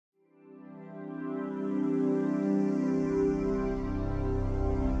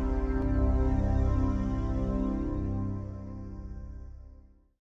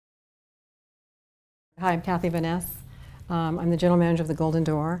Hi, I'm Kathy Vaness. I'm the general manager of the Golden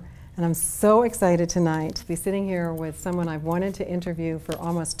Door, and I'm so excited tonight to be sitting here with someone I've wanted to interview for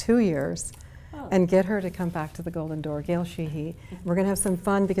almost 2 years and get her to come back to the Golden Door, Gail Sheehy. We're going to have some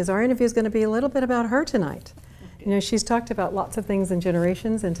fun because our interview is going to be a little bit about her tonight. You know, she's talked about lots of things in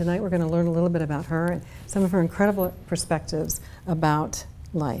generations, and tonight we're going to learn a little bit about her and some of her incredible perspectives about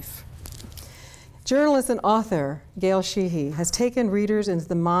life. Journalist and author Gail Sheehy has taken readers into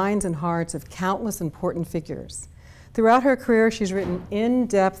the minds and hearts of countless important figures. Throughout her career, she's written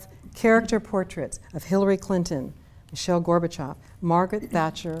in-depth character portraits of Hillary Clinton, Michelle Gorbachev, Margaret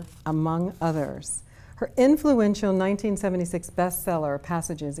Thatcher, among others. Her influential 1976 bestseller,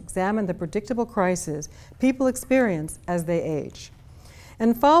 Passages, examined the predictable crises people experience as they age.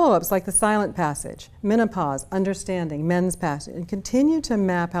 And follow-ups like The Silent Passage, Menopause, Understanding, Men's Passage, and continue to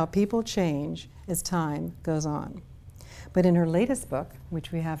map how people change as time goes on. But in her latest book,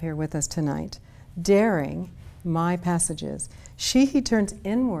 which we have here with us tonight, Daring, My Passages, Sheehy turns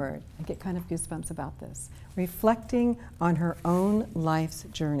inward. I get kind of goosebumps about this, reflecting on her own life's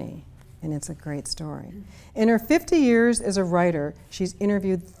journey. And it's a great story. In her 50 years as a writer, she's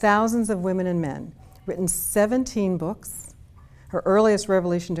interviewed thousands of women and men, written 17 books. Her earliest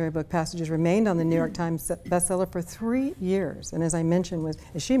revolutionary book, Passages, remained on the New York Times bestseller for 3 years, and as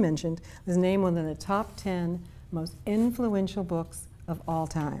she mentioned, was named one of the top 10 most influential books of all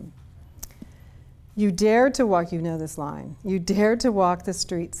time. You dared to walk, you know this line, you dared to walk the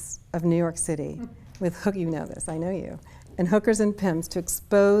streets of New York City with, you know this, I know you, and hookers and pimps to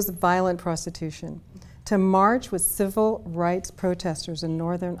expose violent prostitution, to march with civil rights protesters in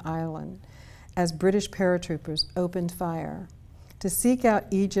Northern Ireland as British paratroopers opened fire, to seek out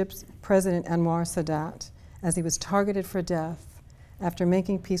Egypt's President Anwar Sadat as he was targeted for death after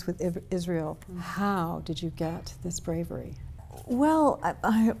making peace with Israel. How did you get this bravery? Well,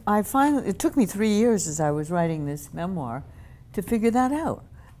 I find that it took me 3 years as I was writing this memoir to figure that out,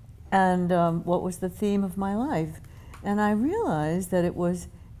 and what was the theme of my life. And I realized that it was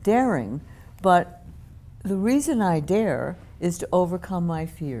daring, but the reason I dare is to overcome my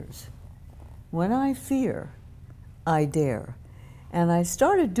fears. When I fear, I dare. And I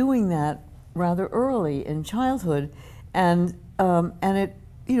started doing that rather early in childhood, and it,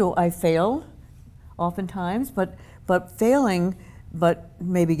 you know, I failed oftentimes, but failing, but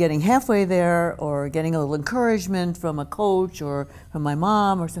maybe getting halfway there, or getting a little encouragement from a coach or from my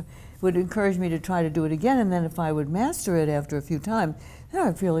mom or something, would encourage me to try to do it again. And then if I would master it after a few times, then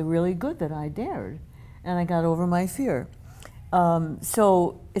I'd feel really good that I dared, and I got over my fear.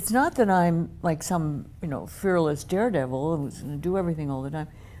 So it's not that I'm like some, you know, fearless daredevil who's going to do everything all the time.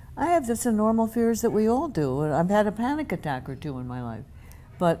 I have just the normal fears that we all do. I've had a panic attack or two in my life.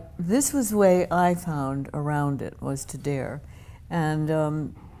 But this was the way I found around it, was to dare.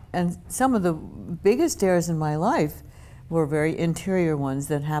 And some of the biggest dares in my life were very interior ones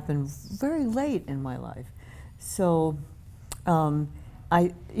that happened very late in my life. So,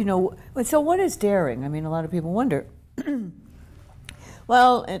 you know, so what is daring? I mean, a lot of people wonder.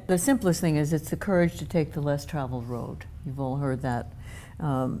 Well, the simplest thing is it's the courage to take the less traveled road. You've all heard that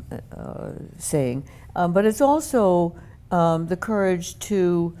saying. But it's also the courage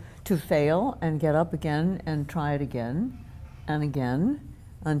to fail and get up again and try it again and again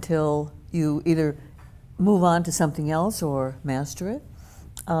until you either move on to something else or master it.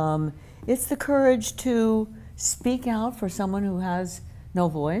 It's the courage to speak out for someone who has no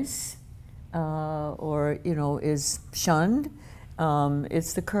voice or, you know, is shunned.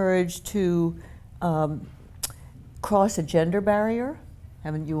 It's the courage to cross a gender barrier.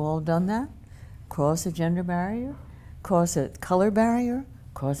 Haven't you all done that? Cross a gender barrier, cross a color barrier,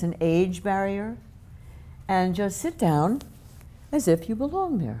 cross an age barrier, and just sit down as if you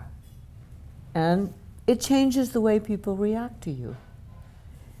belong there. And it changes the way people react to you.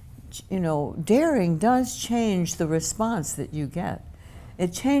 You know, daring does change the response that you get.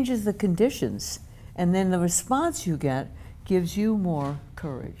 It changes the conditions, and then the response you get gives you more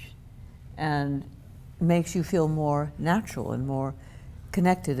courage and makes you feel more natural and more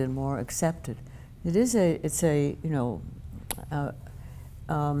connected and more accepted. It's a you know,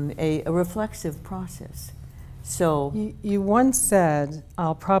 a reflexive process. So you once said,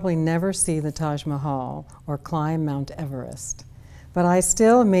 "I'll probably never see the Taj Mahal or climb Mount Everest, but I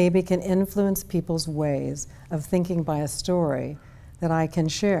still maybe can influence people's ways of thinking by a story that I can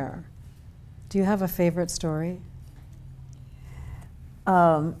share." Do you have a favorite story?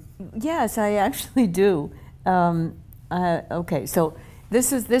 Yes, I actually do. Okay, so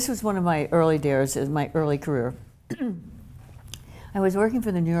this was one of my early dares in my early career. I was working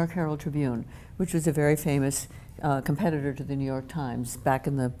for the New York Herald Tribune, which was a very famous competitor to the New York Times back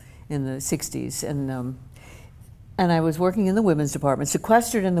in the in the 60s. And I was working in the women's department,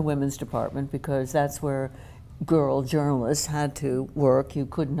 sequestered in the women's department, because that's where girl journalists had to work. You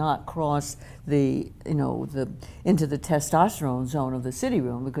could not cross into the testosterone zone of the city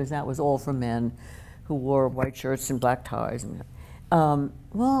room, because that was all for men who wore white shirts and black ties.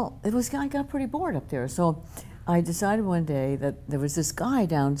 Well, I got pretty bored up there, so I decided one day that there was this guy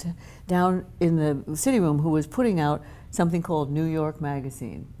down in the city room who was putting out something called New York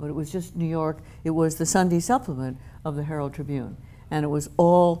Magazine, but it was just New York. It was the Sunday supplement of the Herald Tribune, and it was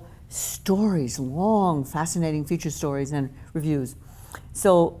all stories, long, fascinating feature stories and reviews.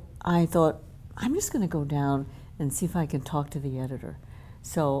 So I thought, I'm just going to go down and see if I can talk to the editor.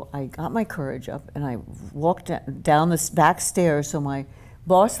 So I got my courage up and I walked down the back stairs so my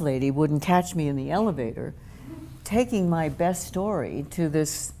boss lady wouldn't catch me in the elevator, taking my best story to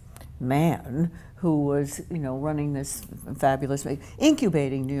this man who was, running this fabulous,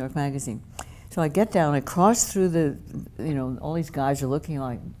 incubating New York Magazine. So I get down, I cross through all these guys are looking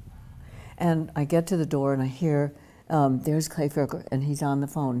like, and I get to the door and I hear, there's Clay Felker, and he's on the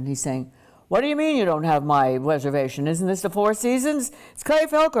phone, and he's saying, "What do you mean you don't have my reservation? Isn't this the Four Seasons? It's Clay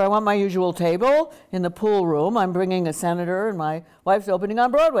Felker. I want my usual table in the pool room. I'm bringing a senator, and my wife's opening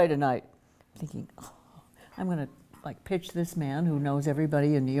on Broadway tonight." I'm thinking, oh, I'm going to pitch this man who knows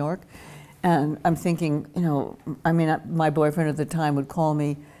everybody in New York. And I'm thinking, my boyfriend at the time would call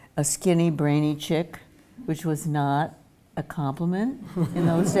me a skinny, brainy chick, which was not a compliment in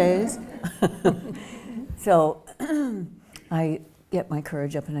those days. So I get my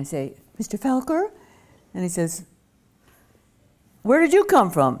courage up and I say, "Mr. Felker?" And he says, "Where did you come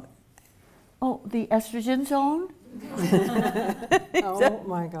from?" "Oh, the estrogen zone." Oh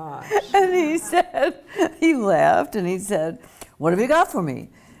my gosh. And he laughed and he said, "What have you got for me?"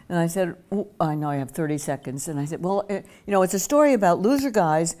 And I said, "Oh, I know I have 30 seconds. And I said, "Well, it's a story about loser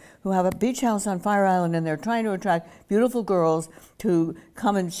guys who have a beach house on Fire Island, and they're trying to attract beautiful girls to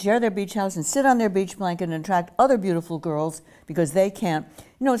come and share their beach house and sit on their beach blanket and attract other beautiful girls because they can't."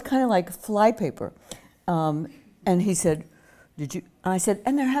 It's kind of like flypaper. And he said, "Did you?" And I said,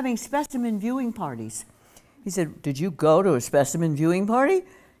 "And they're having specimen viewing parties." He said, "Did you go to a specimen viewing party?"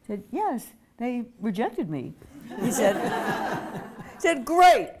 I said, "Yes, they rejected me." He said,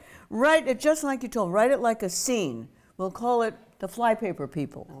 "Great, write it just like you told, write it like a scene. We'll call it the Flypaper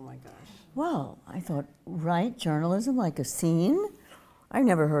People." Oh my gosh. Well, I thought, write journalism like a scene? I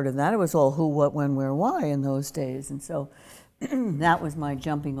never heard of that. It was all who, what, when, where, why in those days. And so that was my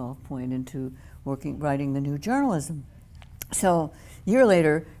jumping off point into writing the new journalism. So a year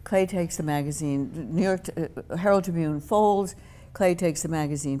later, Clay takes the magazine, New York Herald Tribune folds. Clay takes the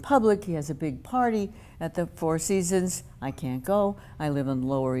magazine public. He has a big party at the Four Seasons. I can't go. I live on the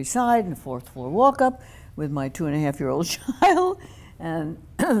Lower East Side in the 4th floor walk-up with my 2.5-year-old child and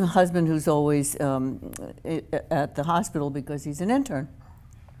a husband who's always at the hospital because he's an intern.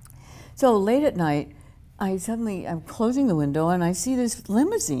 So late at night, I'm closing the window and I see this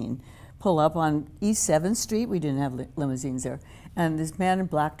limousine pull up on East 7th Street. We didn't have limousines there. And this man in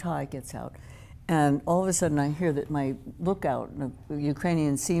black tie gets out. And all of a sudden I hear that my lookout, a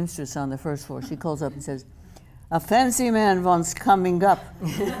Ukrainian seamstress on the 1st floor, she calls up and says, "A fancy man wants coming up."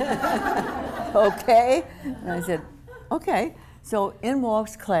 Okay? And I said, okay. So in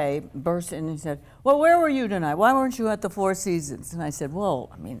walks Clay, burst in and said, "Well, where were you tonight? Why weren't you at the Four Seasons?" And I said,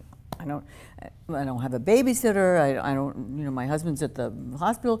 "Well, I don't have a babysitter. I don't, my husband's at the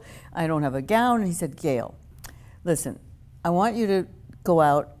hospital. I don't have a gown." And he said, "Gail, listen, I want you to go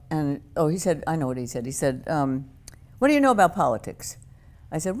out and," he said, I know what he said. He said, "What do you know about politics?"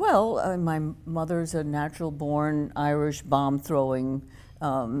 I said, "Well, my mother's a natural-born Irish bomb-throwing,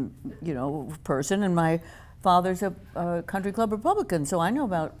 person, and my father's a country club Republican, so I know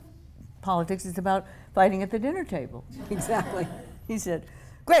about politics. It's about fighting at the dinner table." Exactly. He said,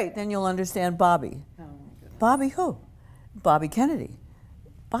 "Great, then you'll understand Bobby." Oh my goodness. "Bobby who?" "Bobby Kennedy."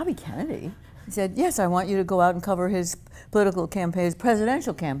 "Bobby Kennedy?" He said, "Yes, I want you to go out and cover his political campaign, his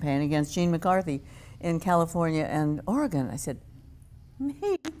presidential campaign against Gene McCarthy in California and Oregon." I said,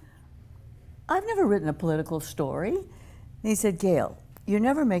 "Me? I've never written a political story." And he said, "Gail, you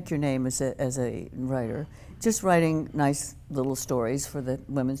never make your name as a writer, just writing nice little stories for the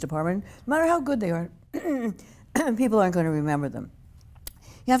women's department. No matter how good they are, people aren't going to remember them.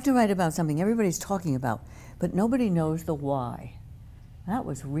 You have to write about something everybody's talking about, but nobody knows the why." That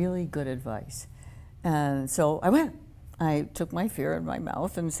was really good advice. And so I went. I took my fear in my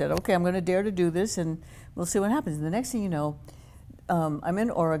mouth and said, "Okay, I'm going to dare to do this, and we'll see what happens." And the next thing you know, I'm in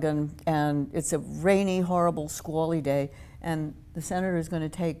Oregon, and it's a rainy, horrible, squally day, and the senator is going to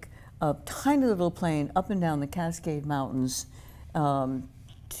take a tiny little plane up and down the Cascade Mountains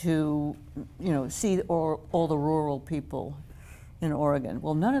to, see all the rural people in Oregon.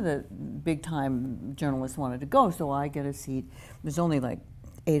 Well, none of the big-time journalists wanted to go, so I get a seat. There's only like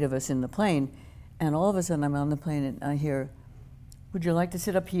 8 of us in the plane, and all of a sudden I'm on the plane and I hear, "Would you like to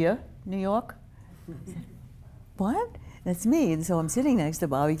sit up here, New York?" What? That's me. And so I'm sitting next to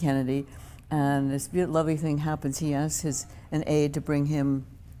Bobby Kennedy, and this lovely thing happens. He asks an aide to bring him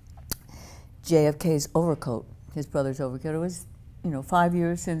JFK's overcoat, his brother's overcoat. It was, 5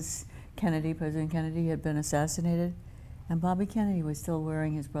 years since President Kennedy had been assassinated, and Bobby Kennedy was still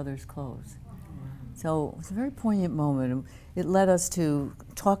wearing his brother's clothes. So it was a very poignant moment. It led us to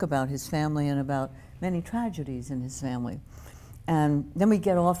talk about his family and about many tragedies in his family. And then we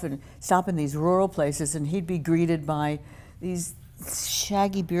get off and stop in these rural places, and he'd be greeted by these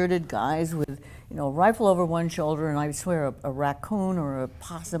shaggy bearded guys with, a rifle over one shoulder, and I swear a raccoon or a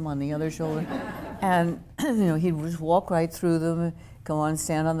possum on the other shoulder. And he'd just walk right through them, go on,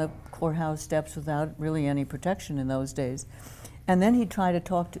 stand on the courthouse steps without really any protection in those days. And then he'd try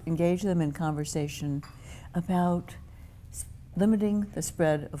to engage them in conversation about limiting the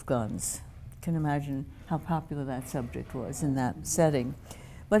spread of guns. You can imagine how popular that subject was in that setting.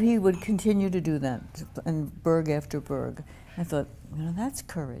 But he would continue to do that in burg after burg. I thought, that's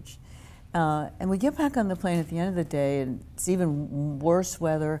courage. And we get back on the plane at the end of the day, and it's even worse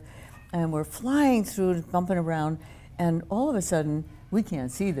weather, and we're flying through, bumping around, and all of a sudden, we can't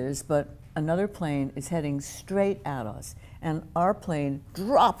see this, but another plane is heading straight at us, and our plane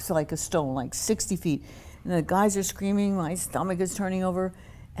drops like a stone, like 60 feet. And the guys are screaming, my stomach is turning over,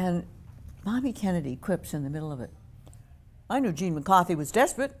 and Bobby Kennedy quips in the middle of it, "I knew Gene McCarthy was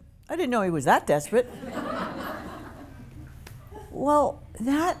desperate. I didn't know he was that desperate." Well,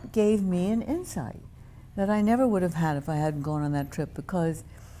 that gave me an insight that I never would have had if I hadn't gone on that trip, because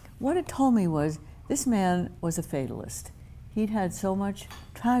what it told me was this man was a fatalist. He'd had so much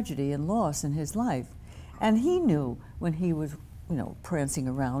tragedy and loss in his life, and he knew when he was, prancing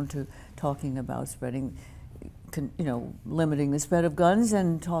around to talking about spreading, limiting the spread of guns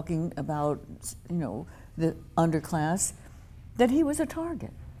and talking about, the underclass, that he was a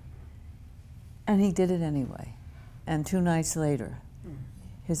target. And he did it anyway. And 2 nights later,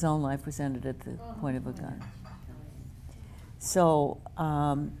 his own life was ended at the point of a gun. So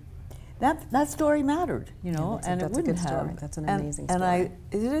that story mattered, and it wouldn't have. That's an amazing story.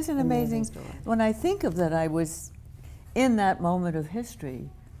 It is an amazing story. When I think of that, I was in that moment of history,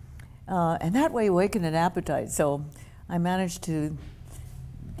 and that way awakened an appetite. So I managed to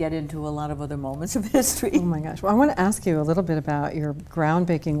get into a lot of other moments of history. Oh my gosh. Well, I want to ask you a little bit about your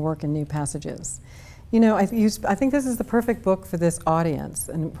groundbreaking work in New Passages. I think this is the perfect book for this audience,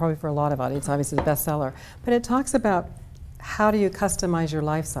 and probably for a lot of audience, obviously the bestseller, but it talks about how do you customize your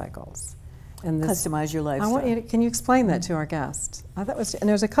life cycles. And customize your lifestyle. Can you explain that to our guest? And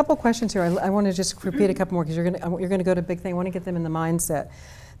there's a couple questions here. I want to just repeat a couple more, because you're going to go to a big thing. I want to get them in the mindset.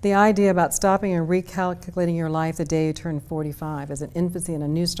 The idea about stopping and recalculating your life the day you turn 45 as an infancy and a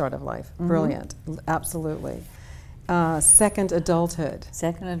new start of life. Brilliant. Absolutely. Second adulthood.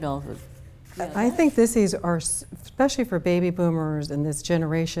 Second adulthood. I think these are, especially for baby boomers and this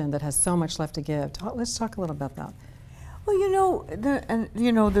generation that has so much left to give. Let's talk a little about that. Well,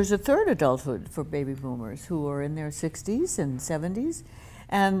 there's a third adulthood for baby boomers who are in their 60s and 70s.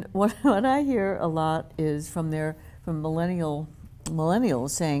 And what I hear a lot is from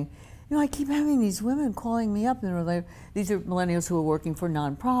millennials saying, I keep having these women calling me up, and these are millennials who are working for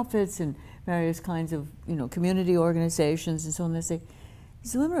nonprofits and various kinds of, community organizations and so on. They say,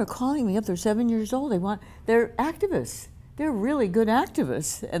 these women are calling me up. They're 7 years old. They're activists. They're really good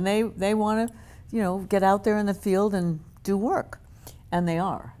activists, and they want to, get out there in the field and do work. And they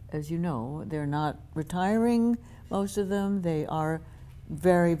are, as you know. They're not retiring, most of them. They are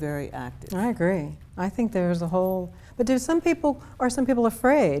very, very active. I agree. I think there's a whole, but are some people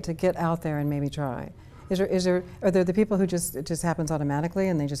afraid to get out there and maybe try? Are there the people who it just happens automatically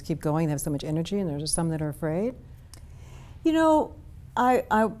and they just keep going, they have so much energy, and there's just some that are afraid?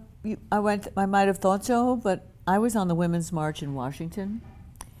 I might have thought so, but I was on the Women's March in Washington,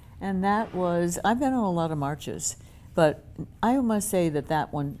 and I've been on a lot of marches, but I must say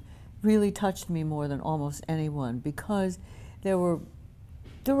that one really touched me more than almost anyone, because there were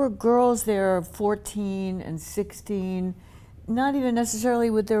girls there, 14 and 16, not even necessarily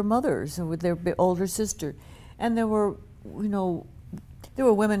with their mothers or with their older sister, and there were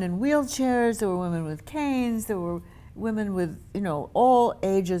women in wheelchairs, there were women with canes, there were women with, all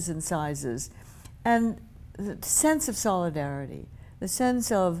ages and sizes. And the sense of solidarity, the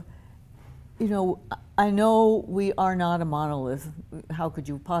sense of, I know we are not a monolith. How could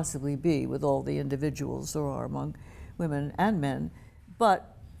you possibly be with all the individuals there are among women and men?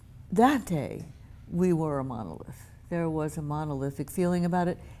 But that day, we were a monolith. There was a monolithic feeling about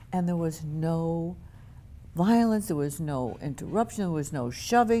it, and there was no violence, there was no interruption, there was no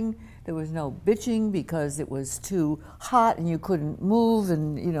shoving, there was no bitching because it was too hot and you couldn't move,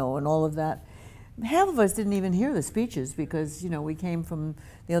 and and all of that. Half of us didn't even hear the speeches because we came from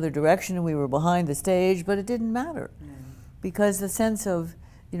the other direction and we were behind the stage, but it didn't matter because the sense of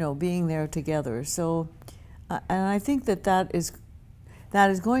being there together. So, and I think that is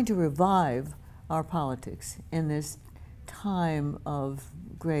going to revive our politics in this time of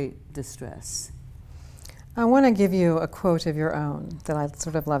great distress. I want to give you a quote of your own that I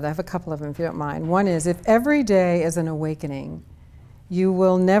sort of love. I have a couple of them, if you don't mind. One is, if every day is an awakening, you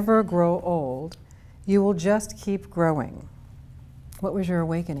will never grow old. You will just keep growing. What was your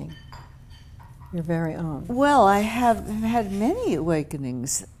awakening? Your very own. Well, I have had many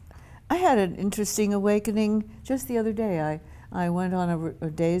awakenings. I had an interesting awakening just the other day. I went on a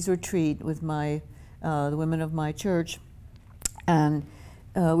day's retreat with the women of my church, and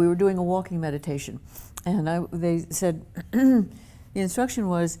we were doing a walking meditation. And they said, the instruction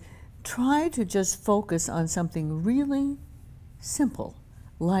was, try to just focus on something really simple,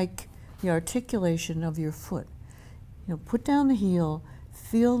 like the articulation of your foot. Put down the heel,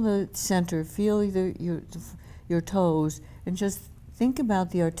 feel the center, feel your toes, and just think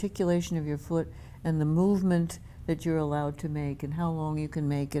about the articulation of your foot and the movement that you're allowed to make and how long you can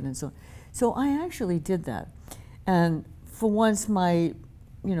make it and so on. So I actually did that. And for once my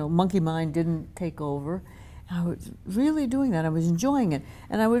monkey mind didn't take over. I was really doing that. I was enjoying it.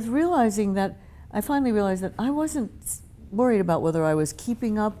 And I was I finally realized that I wasn't worried about whether I was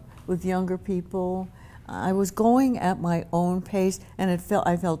keeping up with younger people. I was going at my own pace, and I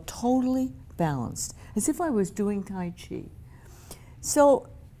felt totally balanced, as if I was doing Tai Chi. So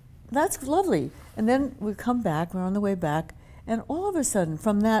that's lovely. And then we come back, we're on the way back, and all of a sudden,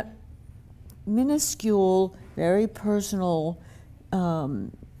 from that minuscule, very personal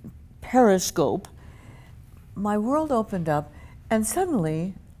periscope, my world opened up, and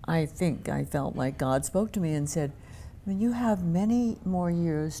suddenly I think I felt like God spoke to me and said, you have many more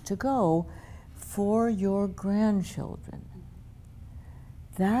years to go for your grandchildren.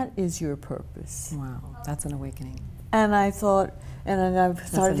 That is your purpose. Wow, that's an awakening. And I thought, and I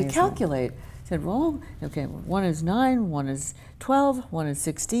started to calculate. I said, well, okay, one is 9, one is 12, one is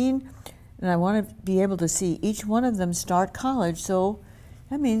 16, and I want to be able to see each one of them start college, so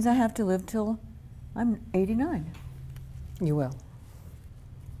that means I have to live till I'm 89. You will.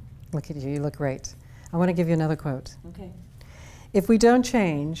 Look at you, you look great. I want to give you another quote. Okay. If we don't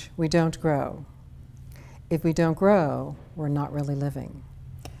change, we don't grow. If we don't grow, we're not really living.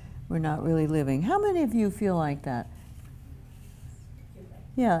 We're not really living. How many of you feel like that?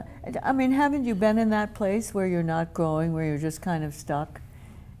 Yeah, I mean, haven't you been in that place where you're not growing, where you're just kind of stuck,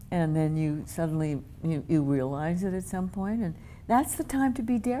 and then you suddenly, you realize it at some point, and that's the time to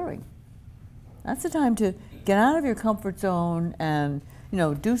be daring. That's the time to get out of your comfort zone and,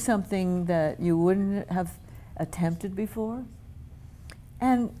 do something that you wouldn't have attempted before.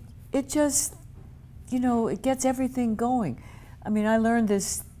 And it just, it gets everything going. I mean, I learned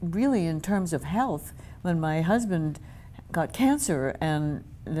this really in terms of health when my husband got cancer, and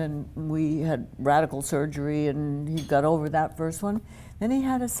then we had radical surgery and he got over that first one. Then he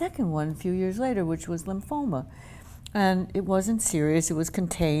had a second one a few years later, which was lymphoma. And it wasn't serious, it was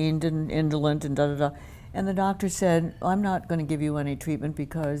contained and indolent and da-da-da. And the doctor said, I'm not going to give you any treatment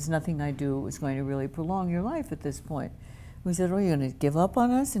because nothing I do is going to really prolong your life at this point. We said, are you going to give up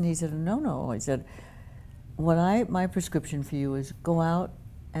on us? And he said, no. I said, my prescription for you is go out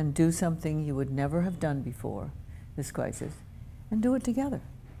and do something you would never have done before this crisis, and do it together.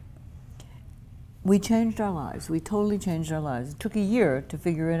 We changed our lives. We totally changed our lives. It took a year to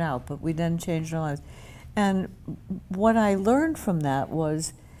figure it out, but we then changed our lives. And what I learned from that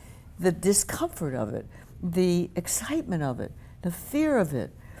was the discomfort of it, the excitement of it, the fear of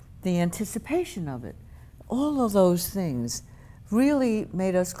it, the anticipation of it. All of those things really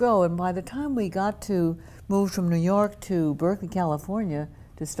made us grow. And by the time we got to move from New York to Berkeley, California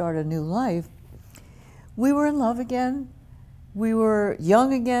to start a new life, we were in love again. We were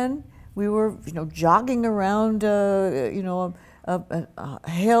young again. We were, jogging around, a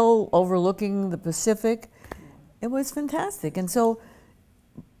hill overlooking the Pacific. It was fantastic. And so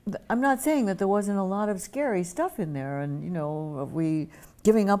I'm not saying that there wasn't a lot of scary stuff in there, and, are we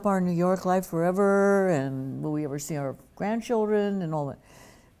giving up our New York life forever, and will we ever see our grandchildren and all that?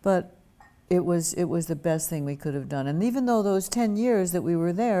 But it was the best thing we could have done. And even though those 10 years that we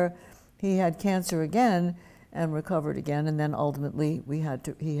were there, he had cancer again and recovered again, and then ultimately he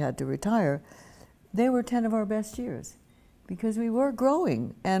had to retire, they were 10 of our best years, because we were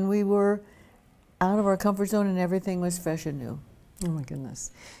growing and we were out of our comfort zone and everything was fresh and new. Oh my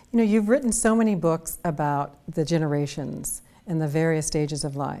goodness. You know, you've written so many books about the generations and the various stages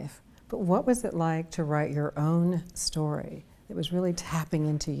of life, but what was it like to write your own story that was really tapping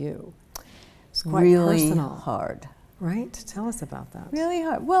into you? It's quite really personal. hard. Right? Tell us about that. Really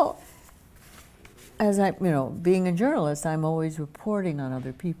hard. Well, as being a journalist, I'm always reporting on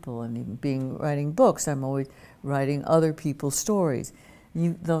other people, and even writing books, I'm always writing other people's stories.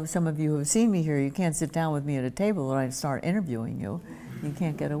 Though some of you who have seen me here, you can't sit down with me at a table when I start interviewing you. You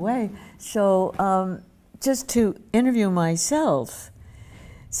can't get away. So just to interview myself.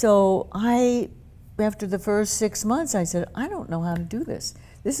 So after the first 6 months, I said, I don't know how to do this.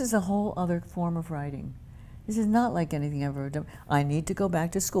 This is a whole other form of writing. This is not like anything I've ever done. I need to go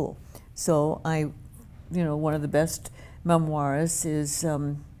back to school. So one of the best memoirists is,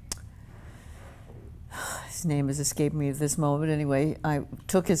 his name has escaped me at this moment. Anyway, I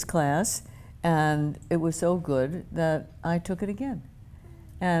took his class, and it was so good that I took it again.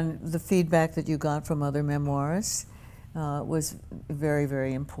 And the feedback that you got from other memoirists was very,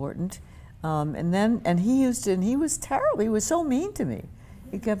 very important. And he was terrible. He was so mean to me.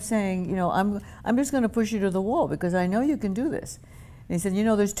 He kept saying, I'm just going to push you to the wall because I know you can do this. And he said,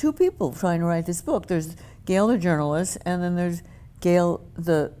 there's two people trying to write this book. There's Gail, the journalist, and then there's Gail,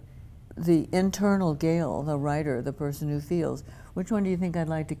 the internal Gail, the writer, the person who feels. Which one do you think I'd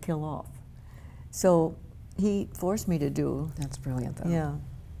like to kill off? So he forced me to do. That's brilliant, though. Yeah.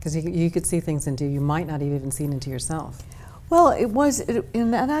 Because you could see things into you might not have even seen into yourself. Well,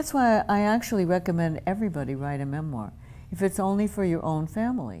 and that's why I actually recommend everybody write a memoir, if it's only for your own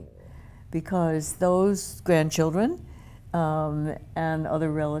family, because those grandchildren and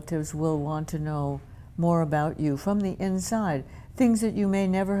other relatives will want to know more about you from the inside, things that you may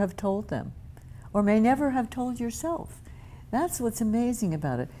never have told them or may never have told yourself. That's what's amazing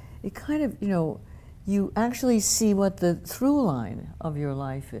about it. It kind of, you actually see what the through line of your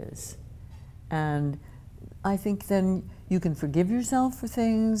life is. And I think then you can forgive yourself for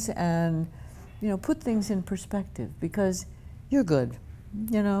things and put things in perspective, because you're good.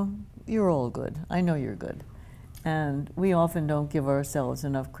 You're all good. I know you're good. And we often don't give ourselves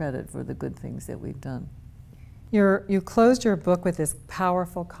enough credit for the good things that we've done. You closed your book with this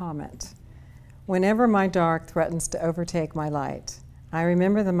powerful comment. Whenever my dark threatens to overtake my light, I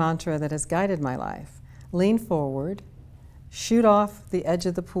remember the mantra that has guided my life. Lean forward, shoot off the edge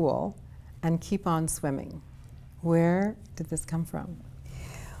of the pool, and keep on swimming. Where did this come from?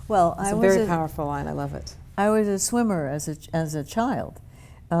 Well, it's a very powerful line. I love it. I was a swimmer as a child,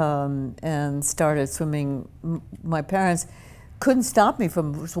 and started swimming. My parents couldn't stop me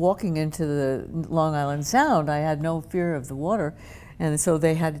from walking into the Long Island Sound. I had no fear of the water, and so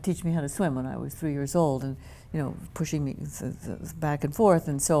they had to teach me how to swim when I was 3 years old, and pushing me back and forth.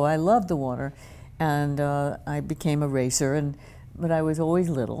 And so I loved the water, and I became a racer. But I was always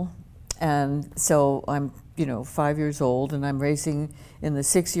little, and so I'm 5 years old, and I'm racing in the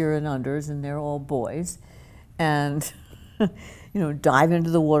 6-year and unders, and they're all boys, and dive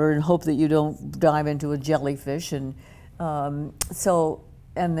into the water and hope that you don't dive into a jellyfish. And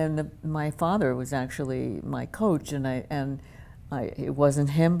then my father was actually my coach, and it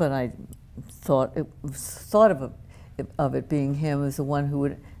wasn't him, but I thought of it being him as the one who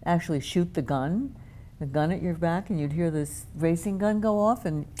would actually shoot the gun at your back, and you'd hear this racing gun go off,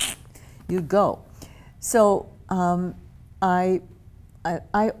 and you'd go. So I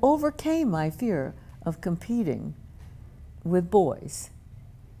overcame my fear of competing with boys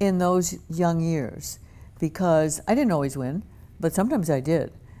in those young years, because I didn't always win, but sometimes I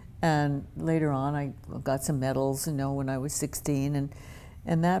did. And later on, I got some medals, when I was 16,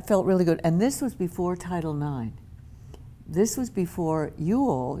 and that felt really good. And this was before Title IX. This was before you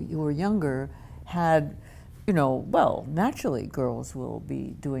were younger, had, well, naturally girls will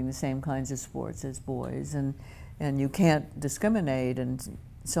be doing the same kinds of sports as boys, and you can't discriminate and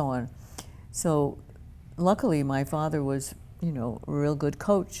so on. So luckily my father was, a real good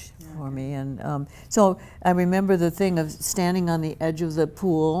coach for me. And so I remember the thing of standing on the edge of the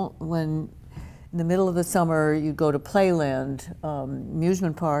pool when in the middle of the summer you'd go to Playland,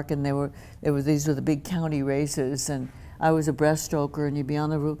 amusement park, and these were the big county races, and I was a breaststroker, and you'd be on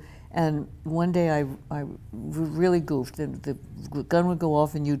the roof. And one day I really goofed, and the gun would go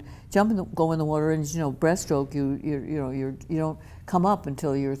off, and you'd jump and go in the water, and breaststroke, you don't come up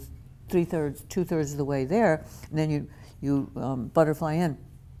until you're two-thirds of the way there, and then you butterfly in.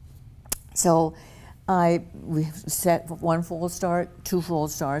 So we set one false start, two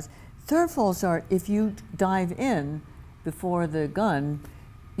false starts. Third false start, if you dive in before the gun,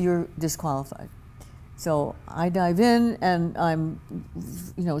 you're disqualified. So I dive in and I'm,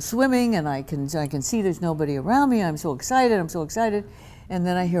 swimming, and I can see there's nobody around me. I'm so excited. And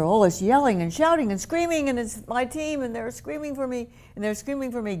then I hear all this yelling and shouting and screaming, and it's my team, and they're screaming for me,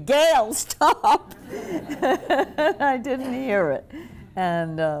 Gail, stop! I didn't hear it.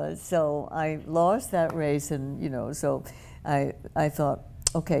 And so I lost that race, and so I thought,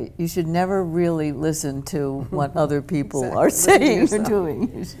 okay, you should never really listen to what other people are saying or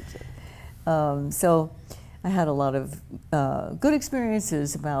doing. So I had a lot of good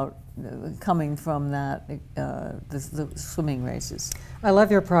experiences about coming from that, the swimming races. I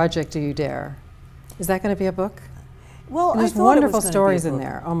love your project, Do You Dare? Is that going to be a book? Well, there's wonderful stories in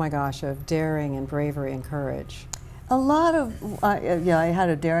there. Oh my gosh, of daring and bravery and courage. A lot of, I had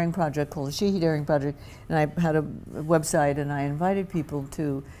a daring project called the Sheehy Daring Project, and I had a website, and I invited people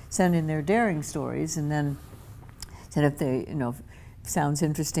to send in their daring stories, and then said if they, sounds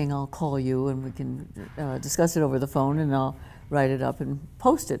interesting, I'll call you and we can discuss it over the phone, and I'll write it up and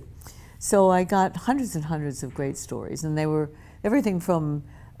post it. So I got hundreds and hundreds of great stories, and they were everything from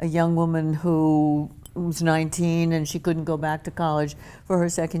a young woman who was 19 and she couldn't go back to college for her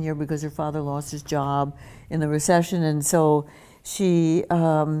second year because her father lost his job in the recession, and so she,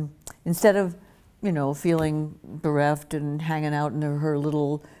 instead of feeling bereft and hanging out in her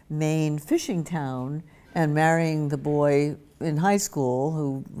little Maine fishing town and marrying the boy in high school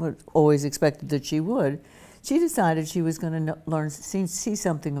who always expected that she would, she decided she was going to see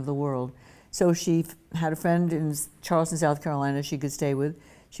something of the world. So she had a friend in Charleston, South Carolina she could stay with.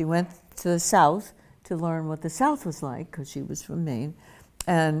 She went to the South to learn what the South was like, because she was from Maine.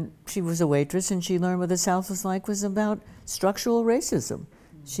 And she was a waitress, and she learned what the South was like was about structural racism.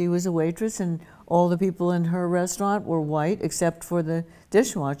 She was a waitress, and all the people in her restaurant were white, except for the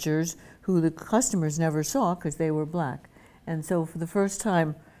dishwashers, who the customers never saw because they were black. And so for the first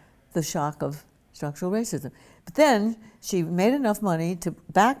time, the shock of structural racism. But then she made enough money to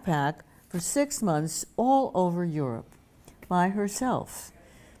backpack for 6 months all over Europe by herself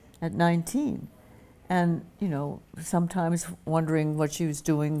at 19. And, sometimes wondering what she was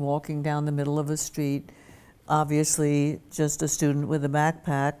doing, walking down the middle of a street, obviously just a student with a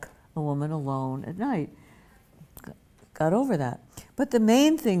backpack, a woman alone at night. Got over that. But the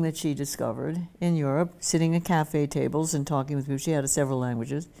main thing that she discovered in Europe, sitting at cafe tables and talking with people, she had several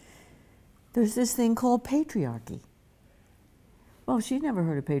languages, there's this thing called patriarchy. Well, she'd never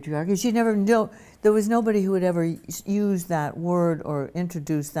heard of patriarchy. She never knew, there was nobody who would ever use that word or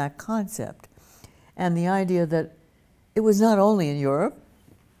introduce that concept. And the idea that it was not only in Europe,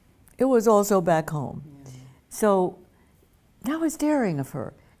 it was also back home. Yeah. So that was daring of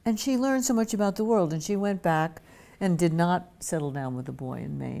her. And she learned so much about the world, and she went back and did not settle down with a boy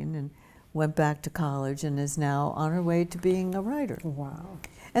in Maine, and went back to college and is now on her way to being a writer. Wow.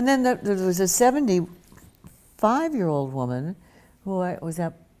 And then there was a 75-year-old woman who I was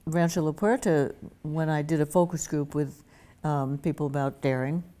at Rancho La Puerta when I did a focus group with people about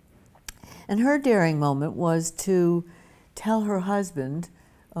daring. And her daring moment was to tell her husband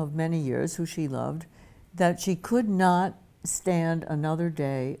of many years, who she loved, that she could not stand another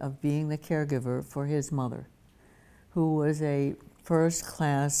day of being the caregiver for his mother, who was a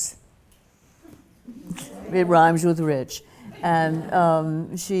first-class, it rhymes with rich.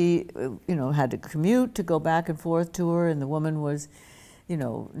 And she, had to commute to go back and forth to her, and the woman was,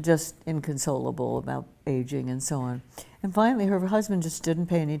 just inconsolable about aging and so on. And finally, her husband just didn't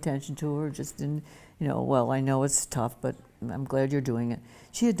pay any attention to her, just didn't, well, I know it's tough, but I'm glad you're doing it.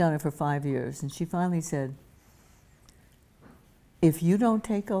 She had done it for 5 years, and she finally said, if you don't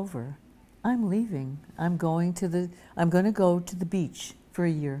take over, I'm leaving. I'm going to go to the beach for a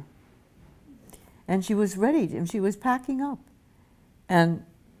year. And she was ready, and she was packing up. And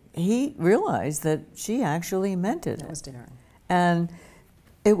he realized that she actually meant it. That was daring. And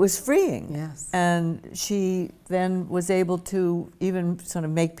it was freeing. Yes. And she then was able to even sort of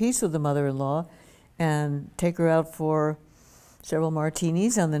make peace with the mother-in-law and take her out for several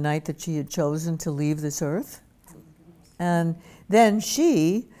martinis on the night that she had chosen to leave this earth. And then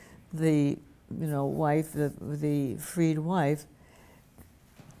she, the wife, the freed wife,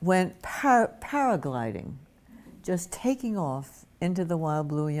 went paragliding, just taking off into the wild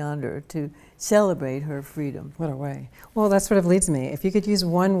blue yonder to celebrate her freedom. What a way. Well, that sort of leads me. If you could use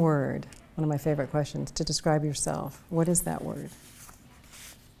one word, one of my favorite questions, to describe yourself, what is that word?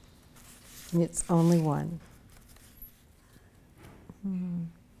 And it's only one.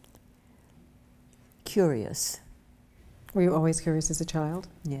 Curious. Were you always curious as a child?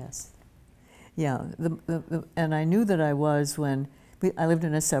 Yes. Yeah, and I knew that I was when I lived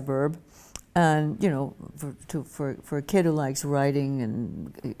in a suburb, And, you know, for a kid who likes writing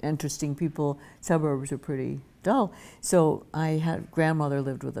and interesting people, suburbs are pretty dull. So I had grandmother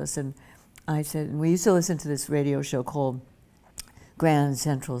lived with us, and I said, and we used to listen to this radio show called Grand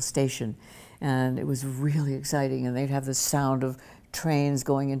Central Station, and it was really exciting. And they'd have the sound of trains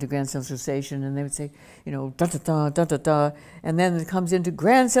going into Grand Central Station, and they would say, you know, da da da da da da, and then it comes into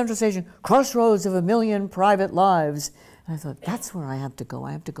Grand Central Station, crossroads of a million private lives. And I thought, that's where I have to go.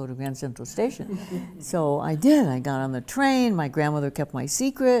 I have to go to Grand Central Station. So I did. I got on the train. My grandmother kept my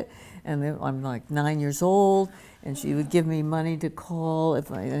secret, and then I'm like 9 years old, and she would give me money to call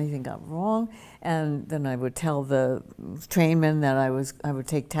if anything got wrong. And then I would tell the trainman that I would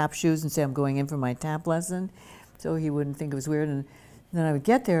take tap shoes and say I'm going in for my tap lesson, so he wouldn't think it was weird. And then I would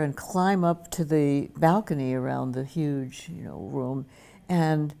get there and climb up to the balcony around the huge, you know, room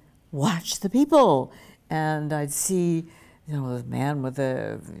and watch the people. And I'd see, you know, a man with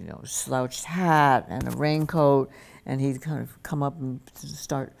a, you know, slouched hat and a raincoat, and he'd kind of come up and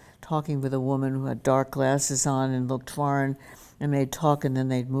start talking with a woman who had dark glasses on and looked foreign, and they'd talk, and then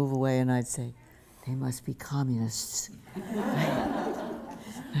they'd move away, and I'd say, they must be communists.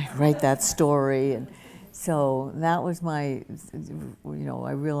 I'd write that story, and so that was my, you know,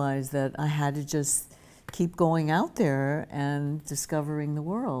 I realized that I had to just keep going out there and discovering the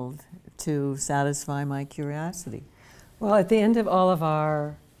world to satisfy my curiosity. Well, at the end of all of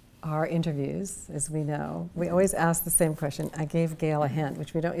our interviews, as we know, we always ask the same question. I gave Gail a hint,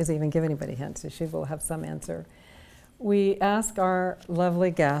 which we don't usually even give anybody hints, so she will have some answer. We ask our lovely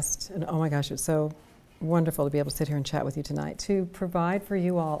guest, and oh my gosh, it's so wonderful to be able to sit here and chat with you tonight, to provide for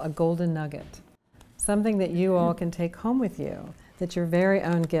you all a golden nugget, something that you all can take home with you, that's your very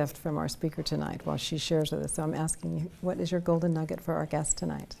own gift from our speaker tonight while she shares with us. So I'm asking you, what is your golden nugget for our guest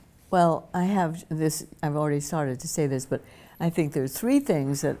tonight? Well, I have this, I've already started to say this, but I think there's 3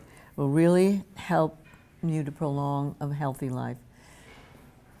 things that will really help you to prolong a healthy life.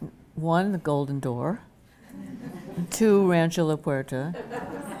 1, the Golden Door. 2, Rancho La Puerta.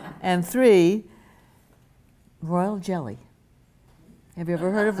 And 3, royal jelly. Have you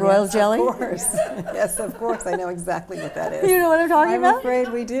ever heard of royal jelly? Of course. Yes, of course. I know exactly what that is. You know what I'm talking about? I'm afraid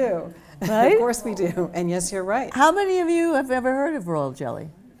we do. Right? Of course we do. And yes, you're right. How many of you have ever heard of royal jelly?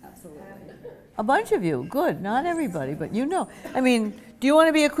 A bunch of you, good. Not everybody, but you know. I mean, do you want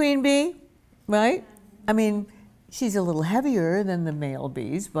to be a queen bee? Right? I mean, she's a little heavier than the male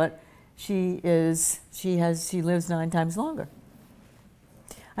bees, but she lives 9 times longer.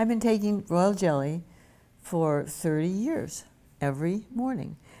 I've been taking royal jelly for 30 years, every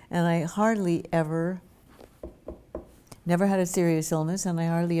morning, and I hardly ever, never had a serious illness, and I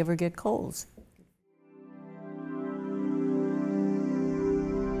hardly ever get colds.